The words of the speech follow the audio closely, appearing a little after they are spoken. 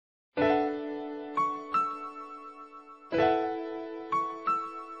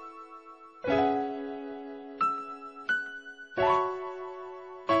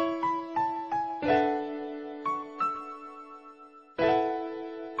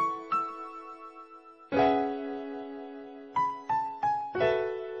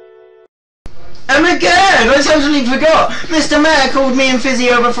Oh my god, I totally forgot. Mr. Mayor called me and Fizzy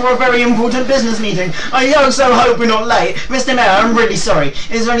over for a very important business meeting. I so hope we're not late. Mr. Mayor, I'm really sorry.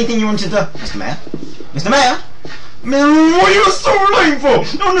 Is there anything you wanted to... Mr. Mayor? Mr. Mayor? What are you so late for?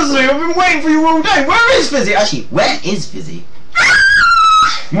 Honestly, I've been waiting for you all day. Where is Fizzy? Actually, where is Fizzy?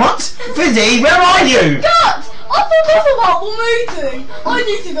 What? Fizzy, where are you? Cut! I forgot about the meeting. I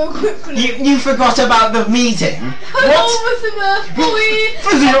need to go quickly. You forgot about the meeting? Hello, Mr. Murphy.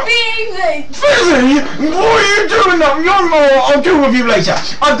 Fizzy, I'm being late. Fizzy, what are you doing up? I'll deal with you later.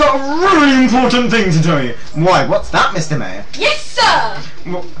 I've got a really important thing to tell you. Why, what's that, Mr. Mayor? Yes, sir.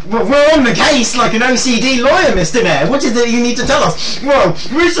 Well, we're on the case like an OCD lawyer, Mr. Mayor. What is it you need to tell us? Well,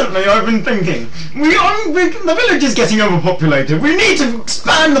 recently I've been thinking. The village is getting overpopulated. We need to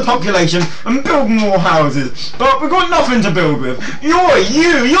expand the population and build more houses. But we've got nothing to build with. You're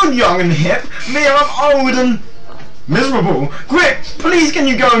young and hip. Me, I'm old and miserable. Quick, please can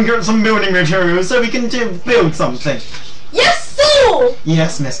you go and get some building materials so we can build something? Yes, sir.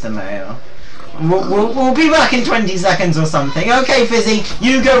 Yes, Mr. Mayor. We'll be back in 20 seconds or something. Okay, Fizzy,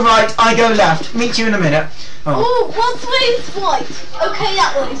 you go right, I go left. Meet you in a minute. Oh, what way is white? Okay,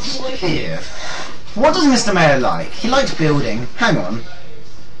 that way is white. Here. What does Mr. Mayor like? He likes building. Hang on.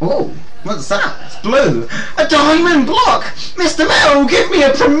 Oh, what's that? It's blue. A diamond block! Mr. Mayor will give me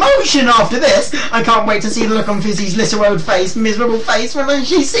a promotion after this! I can't wait to see the look on Fizzy's little old face, miserable face, when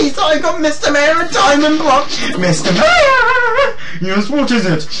she sees that I got Mr. Mayor a diamond block! Mr. Mayor! Yes, what is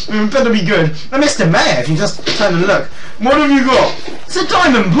it? It better be good. Mr. Mayor, if you just turn and look. What have you got? It's a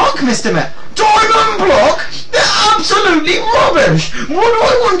diamond block, Mr. Mayor. Diamond block? They're absolutely rubbish! What do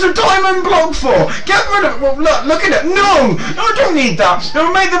I want a diamond block for? Get rid of it! Well, look at it! No! I don't need that!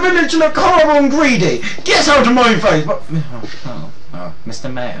 It'll make the village look horrible and greedy! Get out of my face! But, oh, Mr.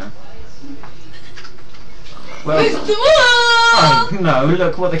 Mayor. Well, Mr. Mayor! oh, no,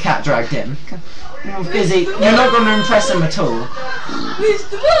 look what the cat dragged in. Oh, Fizzy, you're not going to impress him at all.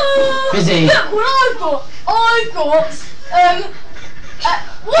 Mr. Mayor! Fizzy. Look what I've got!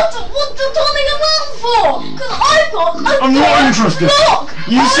 What the diamond block for? Because I've got a I'm not interested. Block!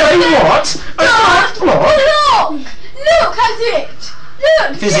 You say what? A dirt block? Block! Look at it!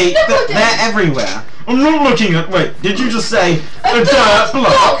 Look! Fizzy, they're everywhere. I'm not looking at... Wait, did you just say a dirt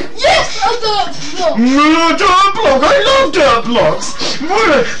block? Yes, a dirt block! A dirt block! I love dirt blocks!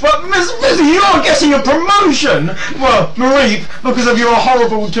 Well, Miss Fizzy, you're getting a promotion! Well, Mareep, because of your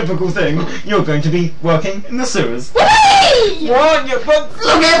horrible typical thing, you're going to be working in the sewers. Whee! What? But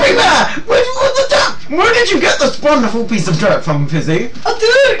look everywhere! Where did you get this wonderful piece of dirt from, Fizzy? I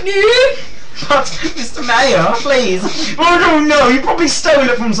don't know! But, Mr. Mayor, please. I don't know, you probably stole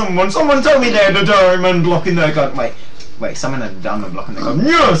it from someone. Someone told me they had a diamond block in their garden. Wait, someone had a diamond block in their garden.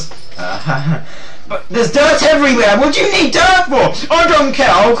 Yes! But there's dirt everywhere. What do you need dirt for? I don't care.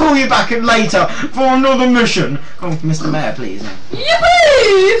 I'll call you back later for another mission. Oh, Mr. Mayor, please.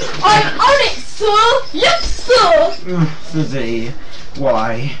 Yippee! I'm on it, sir! Yes, sir! Fizzy,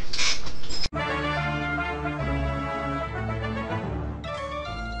 why?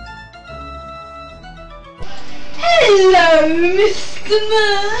 Hello, Mr.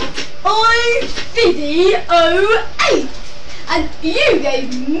 Mayor. I'm Fizzy08, and you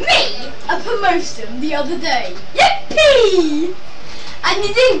gave me a promotion the other day. Yippee! And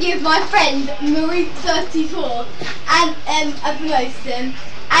you didn't give my friend Mareep34 and a promotion,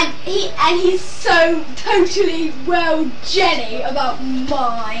 and he's so totally well jelly about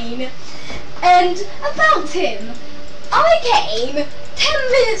mine. And about him, I came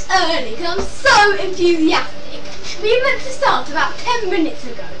 10 minutes early because I'm so enthusiastic. We meant to start about 10 minutes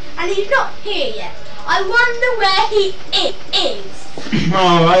ago, and he's not here yet. I wonder where he is.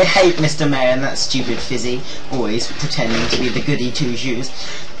 Oh, I hate Mr. Mayor and that stupid Fizzy, always pretending to be the goody two-shoes.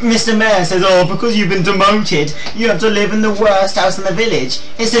 Mr. Mayor says, oh, because you've been demoted, you have to live in the worst house in the village.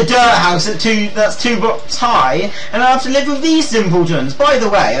 It's a dirt house that's 2 blocks high, and I have to live with these simpletons. By the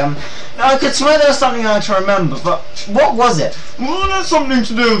way, I could swear there was something I had to remember, but what was it? Well, that's something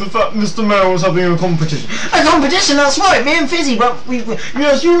to do with the fact Mr. Mayor was having a competition. A competition? That's right, me and Fizzy, but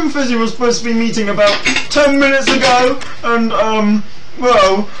yes, you and Fizzy were supposed to be meeting about 10 minutes ago, and,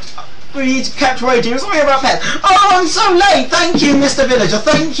 well, we kept waiting. It was something about pets. Oh, I'm so late! Thank you, Mr. Villager,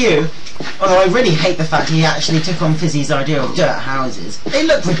 thank you! Although I really hate the fact he actually took on Fizzy's idea of dirt houses. They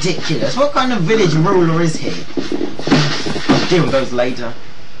look ridiculous. What kind of village ruler is he? I'll deal with those later.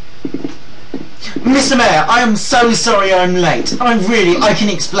 Mr. Mayor, I am so sorry I'm late. I can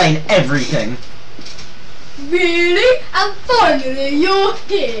explain everything. Really? And finally you're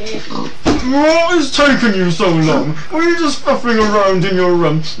here. What is taking you so long? Were you just faffing around in your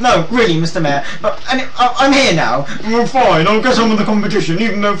room? No, really, Mr. Mayor. But I'm here now. Well, fine, I'll get on with the competition,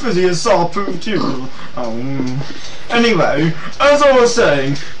 even though Fizzy is sour-proof too. Anyway, as I was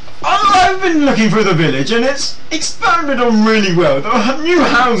saying, I've been looking through the village and it's expanded on really well. The new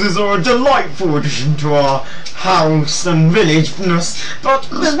houses are a delightful addition to our house and villageness, but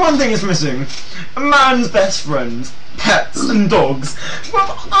there's one thing that's missing. A man's best friends. Pets and dogs.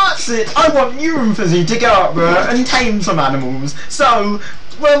 Well, that's it. I want you and Fizzy to go out there and tame some animals. So,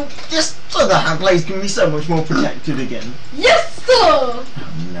 well, just so that place can be so much more protected again. Yes, sir! Oh,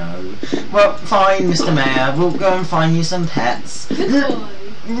 no. Well, fine, Mr. Mayor. We'll go and find you some pets. Goodbye.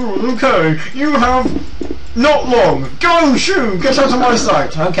 Okay, you have not long. Go, shoo! Get out of my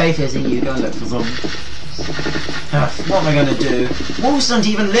sight. Okay, Fizzy, you go look for some. What am I going to do? Wolves don't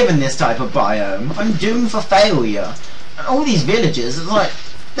even live in this type of biome. I'm doomed for failure. And all these villagers, it's like,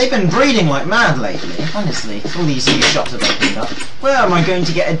 they've been breeding like mad lately. Honestly, all these new shops have opened up. Where am I going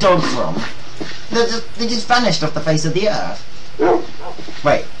to get a dog from? They just vanished off the face of the earth.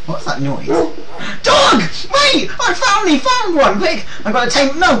 Wait, what's that noise? Dog! Wait! I finally found one! Quick! I've got to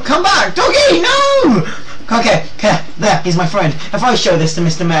tame... No, come back! Doggy, no! Okay, there, he's my friend. If I show this to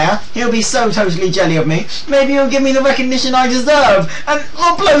Mr. Mayor, he'll be so totally jelly of me. Maybe he'll give me the recognition I deserve. And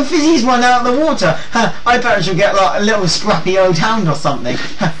I'll blow Fizzy's one out of the water. I bet she'll get like a little scrappy old hound or something.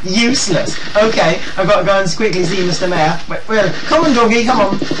 Useless. Okay, I've got to go and quickly see Mr. Mayor. Wait, come on, doggy, come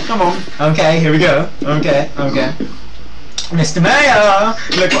on. Come on. Okay, here we go. Okay. Mr. Mayor,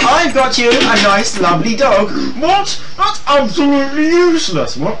 look what I've got you, a nice lovely dog. What? That's absolutely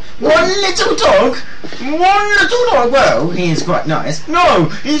useless. What? One little dog? Well, he is quite nice. No,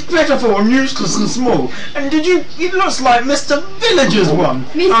 he's pitiful and useless and small. And it looks like Mr. Villager's one.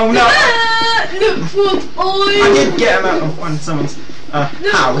 Mr. Oh no. Look what I did get him out of someone's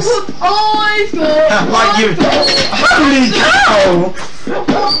house. Look what I've got. Like you. Holy cow!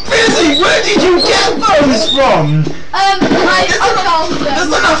 Fizzy, where did you get those from? I found them. There's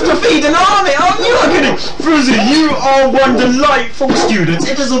enough to feed an army. Oh, you are kidding. Fizzy, you are one delightful student.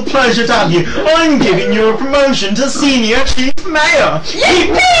 It is a pleasure to have you. I'm giving you a promotion to senior chief mayor.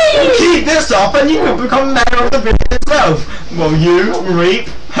 Yippee! Keep this up and you can become mayor of the village itself. Well, you, Mareep,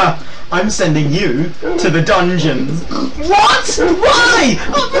 I'm sending you to the dungeons. What? Why?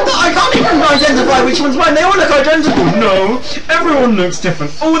 I can't even identify which one's mine. They all look identical. No, everyone looks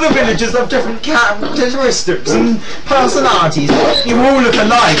different. All the villagers have different characteristics and personalities. You all look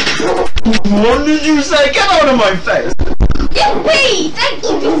alike. What did you say? Get out of my face. Yippee! Thank you,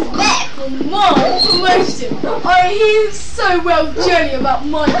 Mr. Mayor, for my promotion. He's so well jelly about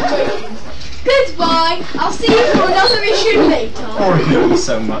my promotion. Goodbye. I'll see you for another issue later. Oh, I hate you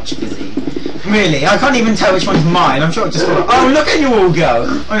so much, Fizzy. Really, I can't even tell which one's mine. I'm sure it just... Oh, look at you all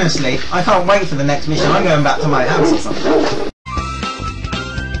go. Honestly, I can't wait for the next mission. I'm going back to my house or something.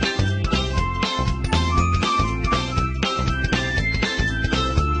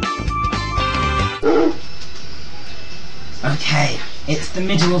 Okay, it's the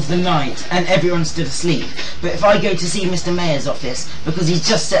middle of the night and everyone's still asleep. But if I go to see Mr. Mayor's office, because he's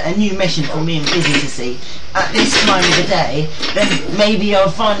just set a new mission for me and Fizzy to see, at this time of the day, then maybe I'll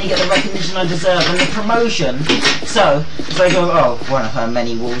finally get the recognition I deserve and the promotion. So, if I go, oh, one of her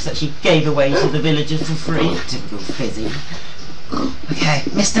many wolves that she gave away to the villagers for free. Typical Fizzy. Okay,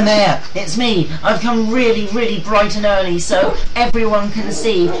 Mr. Mayor, it's me. I've come really, really bright and early so everyone can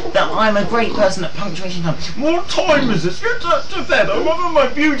see that I'm a great person at punctuation time. What time is it? Get to bed. I'm on my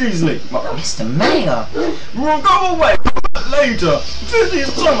beauty sleep. Well, Mr. Mayor. Well, go away. Come back later. Fizzy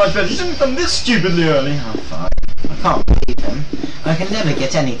is so much better. You shouldn't come this stupidly early. Oh, fine. I can't believe him. I can never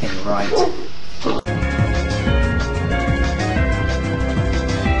get anything right.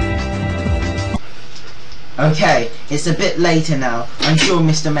 Okay, it's a bit later now. I'm sure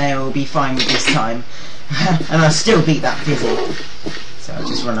Mr. Mayor will be fine with this time. And I'll still beat that Fizzy. So I'll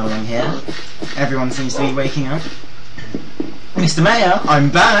just run along here. Everyone seems to be waking up. Mr. Mayor, I'm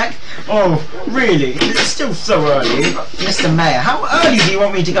back. Oh, really? It's still so early. Mr. Mayor, how early do you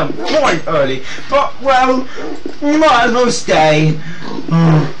want me to come? Quite early. But, well, you might as well stay.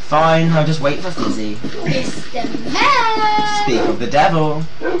 Fine, I'll just wait for Fizzy. Mr. Mayor! Speak of the devil.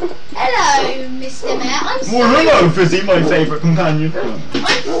 Hello, Mr. Mayor. I'm sorry. Well, hello, Fizzy, my favourite companion.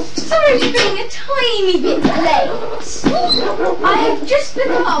 I'm sorry for being a tiny bit late. I have just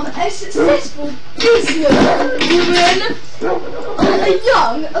become a successful businesswoman and a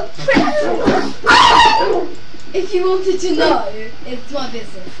young apprentice. If you wanted to know, it's my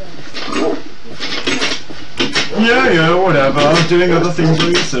business. Yeah, whatever. I'm doing other things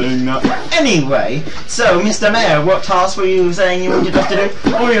while you're saying that. Anyway, so, Mr. Mayor, what task were you saying you wanted us to do?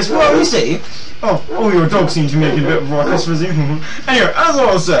 Oh, yes, well, you see... Oh, your dog seems to be making a bit of ruckus, Fizzy. Anyway, as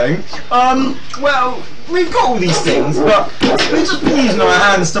I was saying, well, we've got all these things, but we've just been using our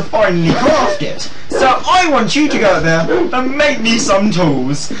hands to finally craft it. So I want you to go out there and make me some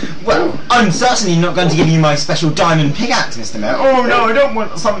tools. Well, I'm certainly not going to give you my special diamond pickaxe, Mr. Mayor. Oh no, I don't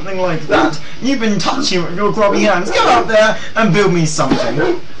want something like that. You've been touching it with your grubby hands. Go out there and build me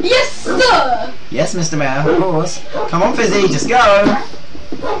something. Yes, sir! Yes, Mr. Mayor, of course. Come on, Fizzy, just go.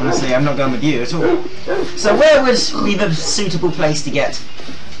 Honestly, I'm not going with you at all. So where would be the suitable place to get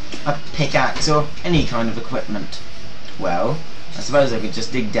a pickaxe or any kind of equipment? Well, I suppose I could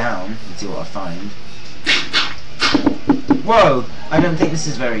just dig down and see what I find. Whoa! I don't think this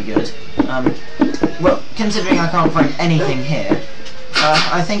is very good. Well, considering I can't find anything here,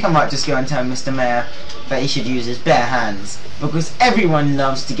 I think I might just go and tell Mr. Mayor that he should use his bare hands, because everyone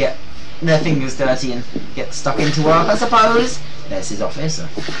loves to get their fingers dirty and get stuck into work, I suppose. There's his office, a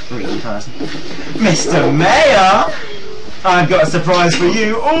greedy person. Mr. Mayor! I've got a surprise for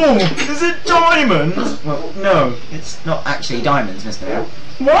you. Oh, is it diamonds? Well, no, it's not actually diamonds, Mr. Mayor.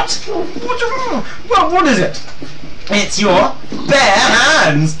 What? What is it? It's your bare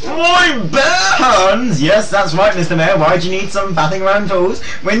hands! My bare hands! Yes, that's right, Mr. Mayor. Why do you need some faffing around tools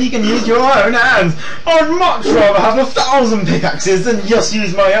when you can use your own hands? I'd much rather have 1,000 pickaxes than just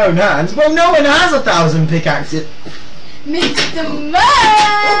use my own hands. Well, no one has 1,000 pickaxes. Mr.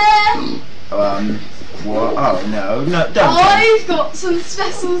 Mayor! What? Oh, no, don't. I've got some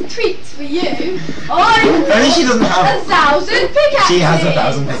special treats for you. Only she doesn't have 1,000 pickaxes. She has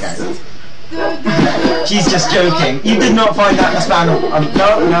 1,000 pickaxes. She's just joking. You did not find that in the span of...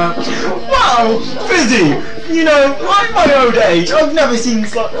 no. Wow, Fizzy! You know, at my old age, I've never seen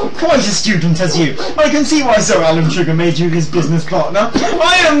quite a student as you. I can see why Sir Alan Sugar made you his business partner.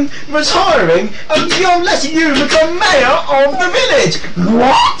 I am retiring, and you're letting you become mayor of the village.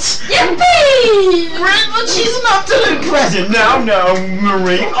 What? Yippee! But she's an absolute credit. Now,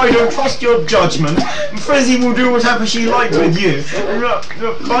 Mareep, I don't trust your judgment. Fizzy will do whatever she likes with you.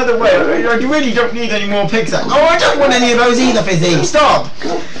 By the way, I really don't need any more pickaxes. Oh, I don't want any of those either, Fizzy. Stop.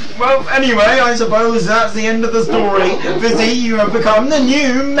 Well, anyway, I suppose that's the end of the story. Fizzy, you have become the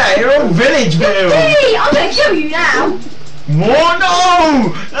new mayor of Village-Ville. Yippee! I'm gonna kill you now. What?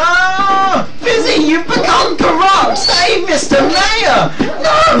 No! Ah! Fizzy, you've become corrupt! Save Mr. Mayor!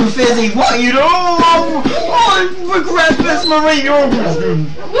 No, Fizzy, what are you doing? Oh, I regret this, Marie. Well,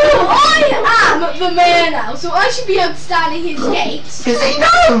 I am the mayor now, so I should be able to stand in his gates. Fizzy,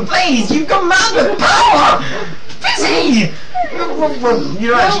 no, please! You've got mad with power! Fizzy! Well,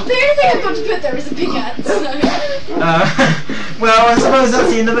 the only thing I've got to put there is a pickaxe. So. Well, I suppose that's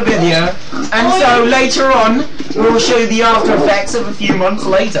the end of the video. And so later on, we'll show you the after effects of a few months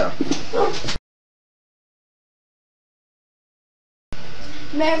later.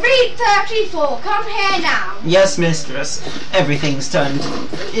 Mareep 34, come here now. Yes, mistress.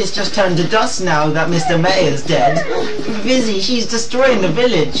 It's just turned to dust now that Mr. Mayor's dead. Fizzy, she's destroying the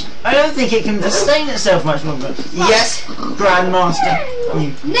village. I don't think it can sustain itself much longer. Right. Yes, Grandmaster.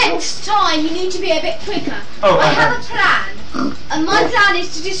 Next time you need to be a bit quicker. Oh, I have a plan. And my plan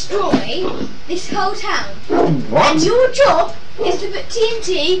is to destroy this whole town. What? And your job is to put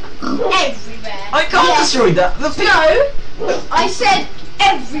TNT everywhere. I can't destroy that. No, I said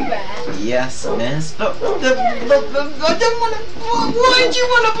everywhere. Yes, miss. But I don't want to. Why do you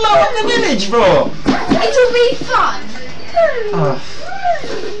want to blow up the village for? It'll be fun. Oh,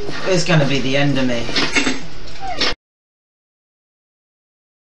 it's going to be the end of me.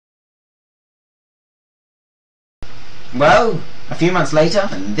 Well, a few months later,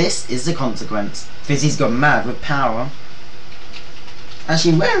 and this is the consequence. Fizzy's gone mad with power.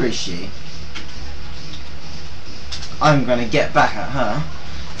 Actually, where is she? I'm gonna get back at her.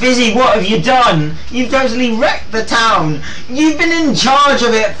 Fizzy, what have you done? You've totally wrecked the town. You've been in charge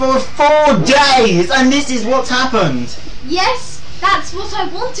of it for 4 days, and this is what's happened. Yes, that's what I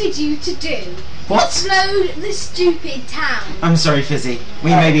wanted you to do. What? Explode the stupid town. I'm sorry, Fizzy.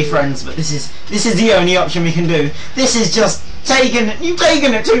 We may be friends, but this is the only option we can do. This is just you've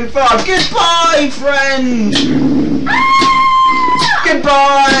taken it too far. Goodbye, friend.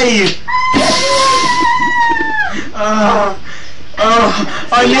 Goodbye.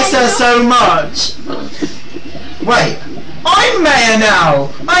 I miss her so much. Wait, I'm mayor now.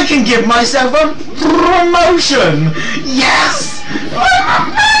 I can give myself a promotion. Yes, I'm a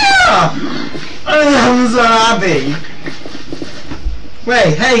mayor. I'm so happy.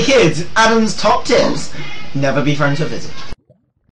 Wait, hey kids, Adam's top tips. Never be friends with Fizzy.